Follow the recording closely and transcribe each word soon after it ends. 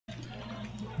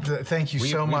Thank you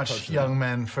so much, young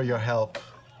men, for your help.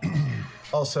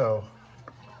 Also,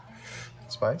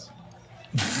 spice?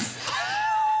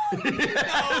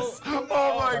 Yes! No,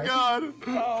 oh my God!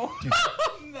 No.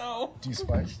 No. Do you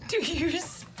spice? Do you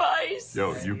spice?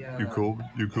 Yo, you cool?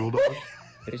 You cool, dog?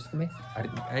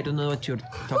 I don't know what you're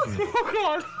talking about. Oh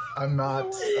God! I'm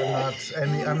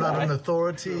not an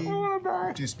authority.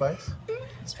 Do you spice?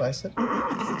 Spice it?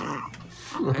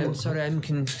 I'm sorry, I'm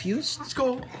confused. It's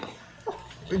cool.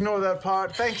 Ignore that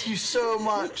part. Thank you so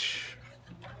much.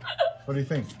 What do you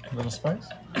think? A little spice?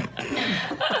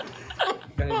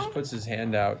 Kind of just puts his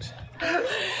hand out.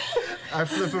 I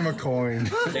flip him a coin.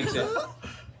 Takes it.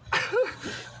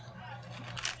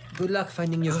 Good luck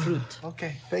finding your fruit.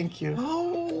 Okay, thank you.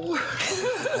 Oh.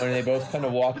 And they both kind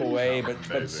of walk away, but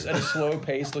at a slow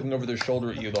pace, looking over their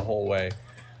shoulder at you the whole way.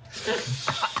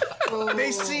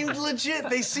 They seemed legit.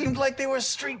 They seemed like they were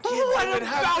street kids. What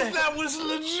about that was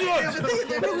legit? Yeah, but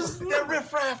they're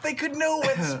riffraff. They could know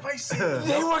what's spicy.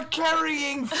 They were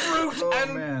carrying fruit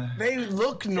and they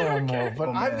look normal, but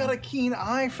I've got a keen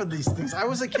eye for these things. I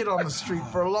was a kid on the street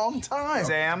for a long time.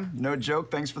 Sam, no joke.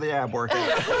 Thanks for the ab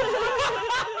workout.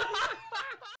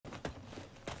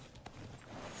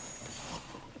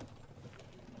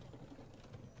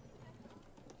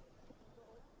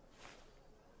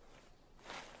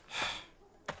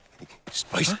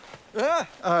 Spice?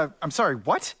 I'm sorry,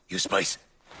 what? You spice?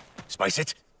 Spice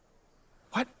it?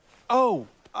 What? Oh,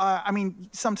 I mean,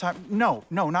 sometime. No,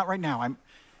 not right now. I'm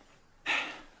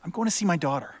going to see my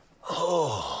daughter.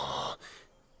 Oh.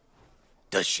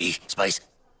 Does she spice?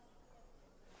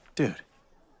 Dude,